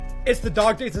It's the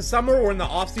dog days of summer or in the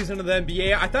offseason of the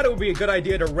NBA. I thought it would be a good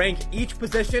idea to rank each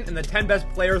position and the 10 best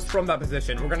players from that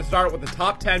position. We're going to start with the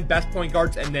top 10 best point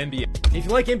guards in the NBA. If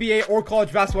you like NBA or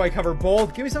college basketball, I cover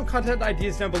both. Give me some content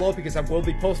ideas down below because I will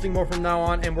be posting more from now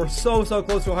on, and we're so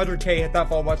close to 100K. Hit that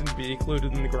follow button to be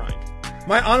included in the grind.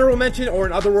 My honorable mention, or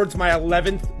in other words, my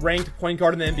 11th ranked point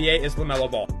guard in the NBA is LaMelo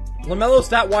Ball. LaMelo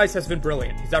stat-wise has been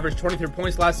brilliant. He's averaged 23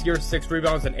 points last year, 6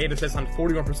 rebounds, and 8 assists on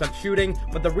 41% shooting,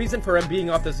 but the reason for him being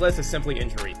off this list is simply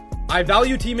injury. I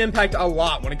value team impact a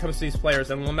lot when it comes to these players,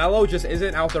 and LaMelo just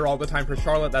isn't out there all the time for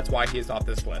Charlotte. That's why he is off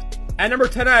this list. At number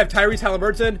 10, I have Tyrese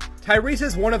Halliburton. Tyrese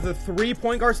is one of the 3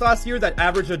 point guards last year that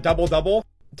averaged a double-double.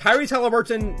 Tyrese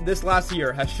Halliburton this last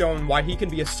year has shown why he can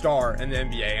be a star in the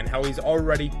NBA and how he's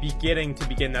already beginning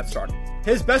that start.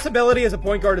 His best ability as a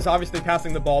point guard is obviously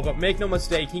passing the ball, but make no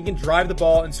mistake, he can drive the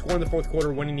ball and score in the fourth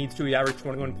quarter when he needs to. He averaged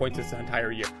 21 points this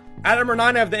entire year. At number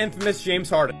 9, I have the infamous James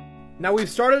Harden. Now, we've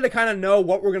started to kind of know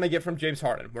what we're going to get from James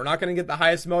Harden. We're not going to get the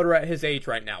highest motor at his age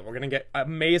right now. We're going to get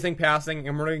amazing passing,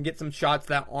 and we're going to get some shots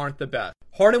that aren't the best.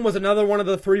 Harden was another one of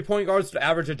the 3 point guards to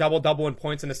average a double-double in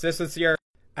points and assists this year.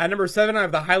 At number 7, I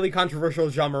have the highly controversial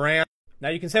Ja Morant. Now,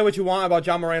 you can say what you want about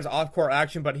Ja Morant's off-court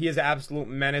action, but he is an absolute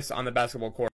menace on the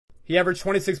basketball court. He averaged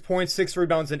 26 points, 6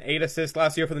 rebounds, and 8 assists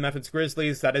last year for the Memphis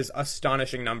Grizzlies. That is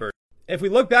astonishing numbers. If we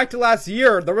look back to last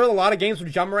year, there were a lot of games where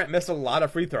Ja Morant missed a lot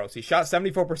of free throws. He shot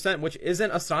 74%, which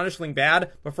isn't astonishingly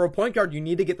bad, but for a point guard, you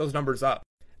need to get those numbers up.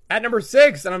 At number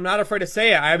 6, and I'm not afraid to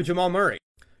say it, I have Jamal Murray.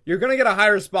 You're going to get a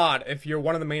higher spot if you're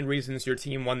one of the main reasons your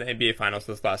team won the NBA Finals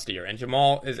this last year, and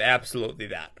Jamal is absolutely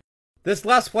that. This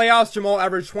last playoffs, Jamal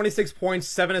averaged 26 points,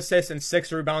 7 assists, and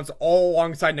 6 rebounds, all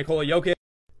alongside Nikola Jokic.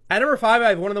 At number 5, I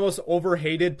have one of the most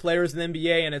overhated players in the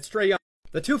NBA, and it's Trae Young.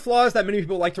 The 2 flaws that many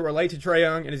people like to relate to Trae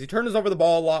Young is he turns over the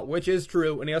ball a lot, which is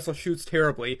true, and he also shoots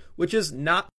terribly, which is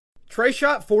not. Trae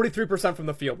shot 43% from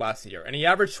the field last year, and he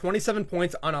averaged 27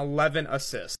 points on 11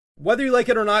 assists. Whether you like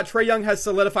it or not, Trae Young has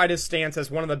solidified his stance as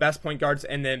one of the best point guards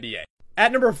in the NBA.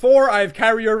 At number 4, I have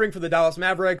Kyrie Irving for the Dallas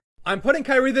Mavericks. I'm putting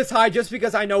Kyrie this high just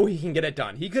because I know he can get it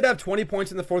done. He could have 20 points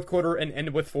in the fourth quarter and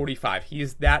end with 45. He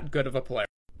is that good of a player.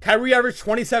 Kyrie averaged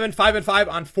 27,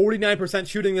 5-5 on 49%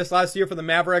 shooting this last year for the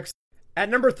Mavericks. At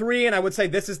number 3, and I would say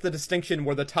this is the distinction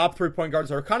where the top 3 point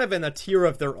guards are kind of in a tier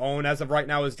of their own as of right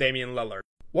now, is Damian Lillard.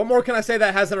 What more can I say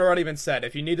that hasn't already been said?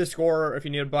 If you need a scorer, if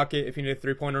you need a bucket, if you need a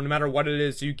 3-pointer, no matter what it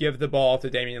is, you give the ball to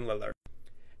Damian Lillard.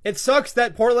 It sucks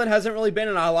that Portland hasn't really been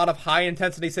in a lot of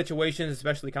high-intensity situations,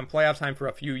 especially come playoff time, for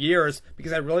a few years,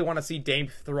 because I really want to see Dame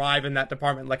thrive in that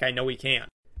department like I know he can.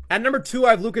 At number 2, I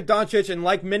have Luka Doncic, and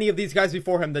like many of these guys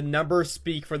before him, the numbers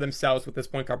speak for themselves with this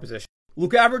point guard position.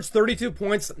 Luka averaged 32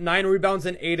 points, 9 rebounds,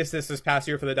 and 8 assists this past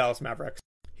year for the Dallas Mavericks.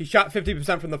 He shot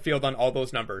 50% from the field on all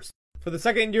those numbers. For the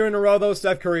second year in a row, though,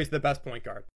 Steph Curry is the best point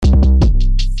guard.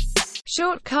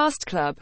 Short Cast Club